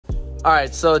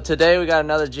Alright, so today we got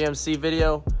another GMC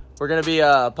video. We're going to be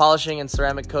polishing and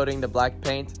ceramic coating the black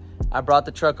paint. I brought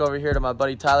the truck over here to my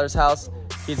buddy Tyler's house.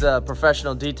 He's a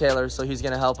professional detailer, so he's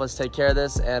going to help us take care of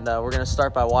this, and we're going to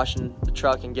start by washing the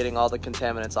truck and getting all the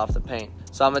contaminants off the paint.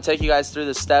 So I'm going to take you guys through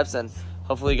the steps, and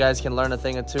hopefully you guys can learn a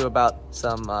thing or two about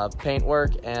some paint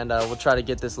work, and we'll try to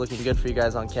get this looking good for you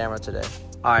guys on camera today.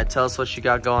 Alright, tell us what you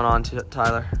got going on,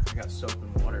 Tyler. I got soap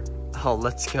and water. Oh,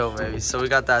 let's go, baby. So we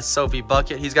got that soapy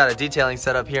bucket. He's got a detailing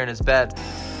set up here in his bed.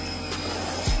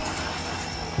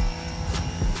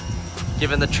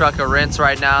 Giving the truck a rinse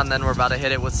right now, and then we're about to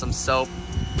hit it with some soap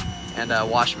and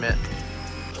wash mitt.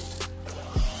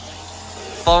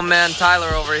 Foam man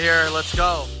Tyler over here, let's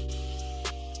go.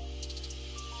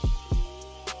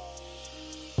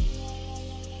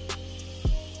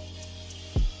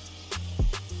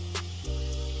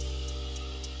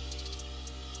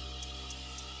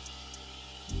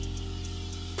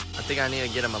 I think I need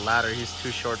to get him a ladder. He's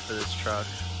too short for this truck.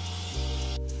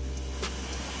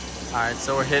 Alright,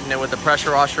 so we're hitting it with the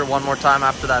pressure washer one more time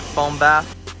after that foam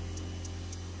bath.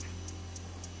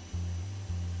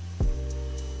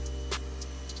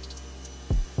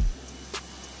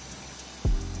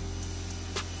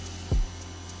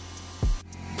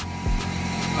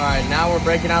 Alright, now we're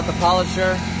breaking out the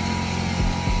polisher.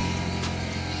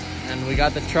 And we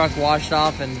got the truck washed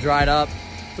off and dried up.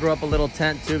 Threw up a little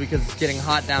tent too because it's getting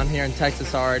hot down here in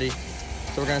Texas already.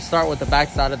 So we're gonna start with the back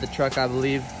side of the truck, I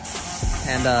believe,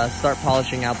 and start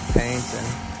polishing out the paint and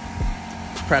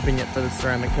prepping it for the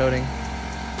ceramic coating.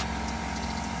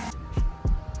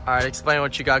 All right, explain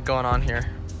what you got going on here.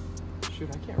 Shoot,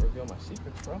 I can't reveal my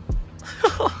secrets, bro.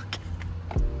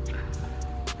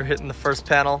 We're hitting the first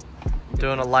panel,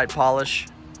 doing a light polish.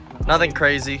 Nothing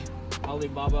crazy.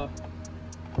 Alibaba,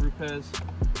 Rupes.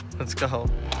 Let's go.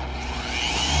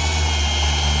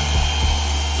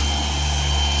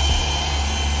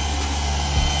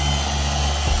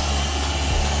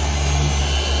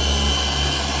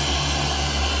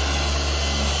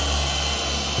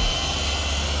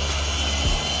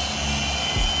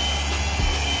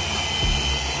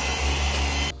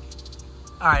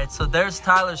 Alright, so there's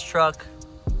Tyler's truck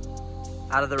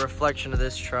out of the reflection of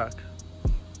this truck.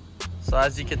 So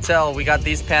as you can tell, we got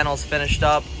these panels finished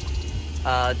up.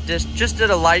 Just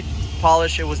did a light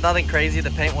polish. It was nothing crazy.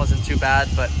 The paint wasn't too bad,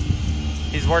 but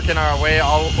he's working our way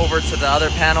all over to the other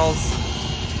panels.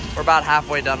 We're about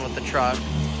halfway done with the truck.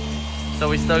 So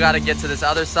we still got to get to this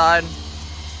other side.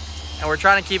 And we're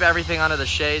trying to keep everything under the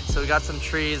shade. So we got some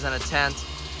trees and a tent.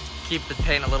 Keep the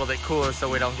paint a little bit cooler so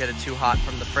we don't get it too hot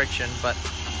from the friction. But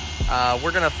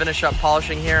we're gonna finish up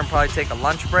polishing here and probably take a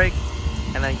lunch break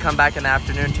and then come back in the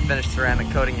afternoon to finish ceramic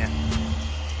coating it.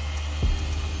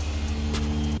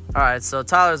 All right, so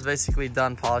Tyler's basically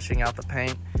done polishing out the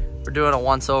paint. We're doing a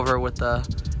once over with the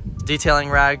detailing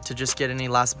rag to just get any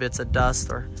last bits of dust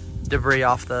or debris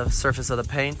off the surface of the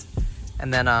paint.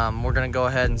 And then we're gonna go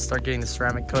ahead and start getting the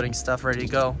ceramic coating stuff ready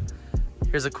to go.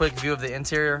 Here's a quick view of the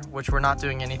interior, which we're not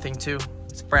doing anything to.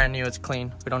 It's brand new, it's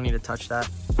clean. We don't need to touch that.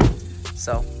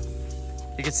 So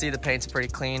you can see the paint's pretty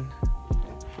clean.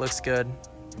 Looks good.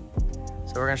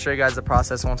 So we're gonna show you guys the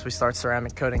process once we start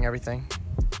ceramic coating everything.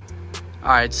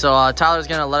 All right, so Tyler's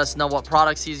gonna let us know what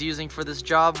products he's using for this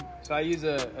job. So I use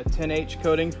a 10H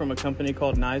coating from a company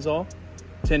called Nizol.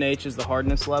 10H is the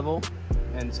hardness level.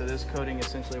 And so this coating,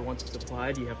 essentially, once it's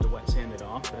applied, you have to wet sand it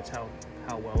off. That's how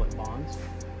well it bonds.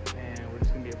 And we're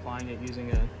just gonna be applying it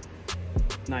using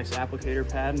a nice applicator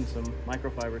pad and some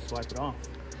microfibers to wipe it off.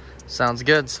 Sounds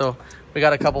good. So we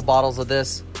got a couple bottles of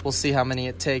this. We'll see how many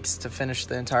it takes to finish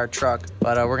the entire truck.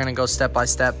 But we're gonna go step by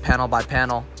step, panel by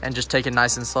panel, and just take it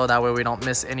nice and slow. That way we don't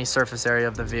miss any surface area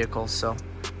of the vehicle. So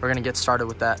we're gonna get started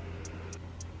with that.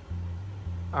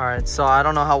 All right, so I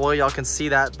don't know how well y'all can see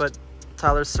that, but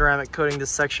Tyler's ceramic coating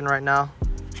this section right now.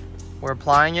 We're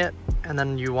applying it, and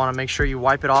then you wanna make sure you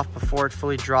wipe it off before it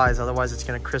fully dries, otherwise it's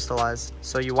gonna crystallize.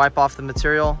 So you wipe off the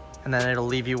material, and then it'll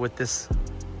leave you with this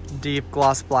deep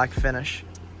gloss black finish.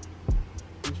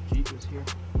 Whose Jeep is here?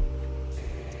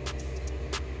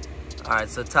 All right,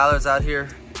 so Tyler's out here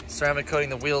ceramic coating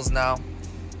the wheels now.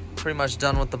 Pretty much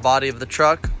done with the body of the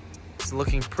truck. It's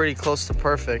looking pretty close to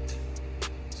perfect.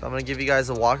 So I'm gonna give you guys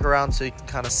a walk around so you can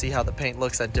kind of see how the paint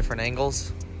looks at different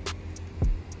angles.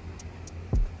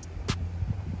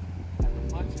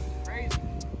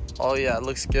 Oh yeah, it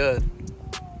looks good.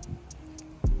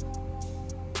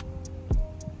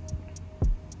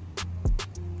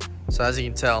 So as you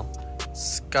can tell,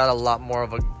 it's got a lot more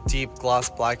of a deep gloss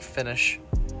black finish,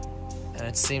 and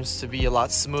it seems to be a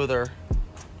lot smoother,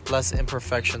 less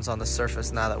imperfections on the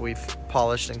surface now that we've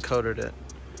polished and coated it.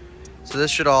 So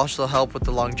this should also help with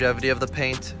the longevity of the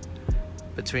paint.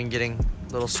 between getting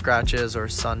little scratches or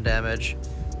sun damage.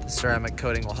 The ceramic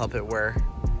coating will help it wear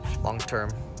long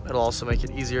term. It'll also make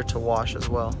it easier to wash as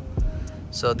well.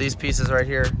 So these pieces right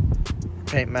here,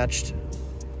 paint matched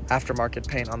aftermarket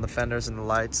paint on the fenders and the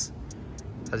lights.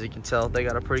 As you can tell, they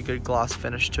got a pretty good gloss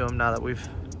finish to them now that we've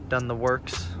done the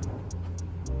works.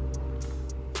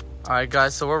 All right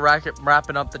guys, so we're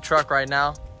wrapping up the truck right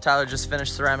now. Tyler just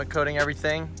finished ceramic coating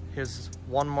everything. Here's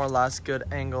one more last good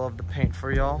angle of the paint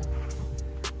for y'all.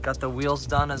 Got the wheels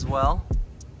done as well.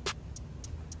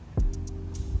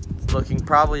 It's looking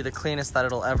probably the cleanest that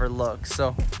it'll ever look.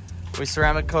 So we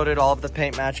ceramic coated all of the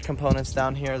paint match components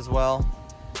down here as well.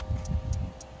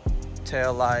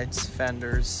 Tail lights,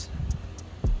 fenders,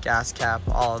 gas cap,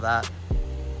 all of that.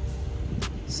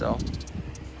 So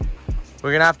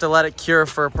we're gonna have to let it cure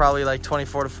for probably like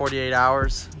 24 to 48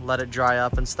 hours, let it dry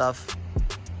up and stuff.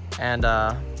 And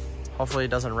hopefully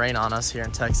it doesn't rain on us here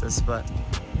in Texas, but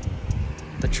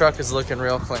the truck is looking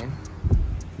real clean.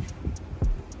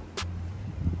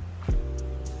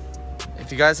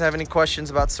 If you guys have any questions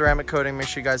about ceramic coating, make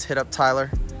sure you guys hit up Tyler.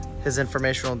 His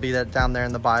information will be down there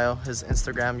in the bio. His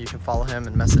Instagram, you can follow him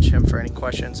and message him for any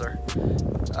questions or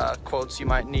quotes you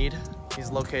might need.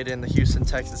 He's located in the Houston,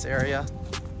 Texas area.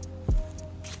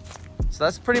 So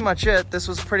that's pretty much it. This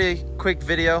was a pretty quick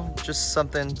video, just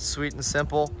something sweet and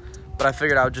simple, but I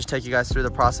figured I would just take you guys through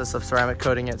the process of ceramic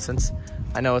coating it, since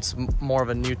I know it's more of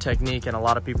a new technique and a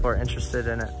lot of people are interested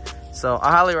in it. So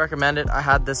I highly recommend it. I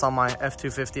had this on my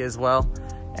F250 as well,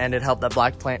 and it helped that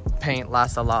black paint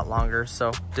last a lot longer.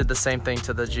 So did the same thing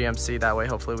to the GMC. That way,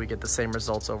 hopefully we get the same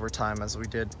results over time as we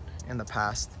did in the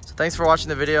past. So thanks for watching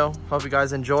the video. Hope you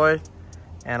guys enjoyed,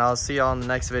 and I'll see y'all in the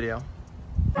next video.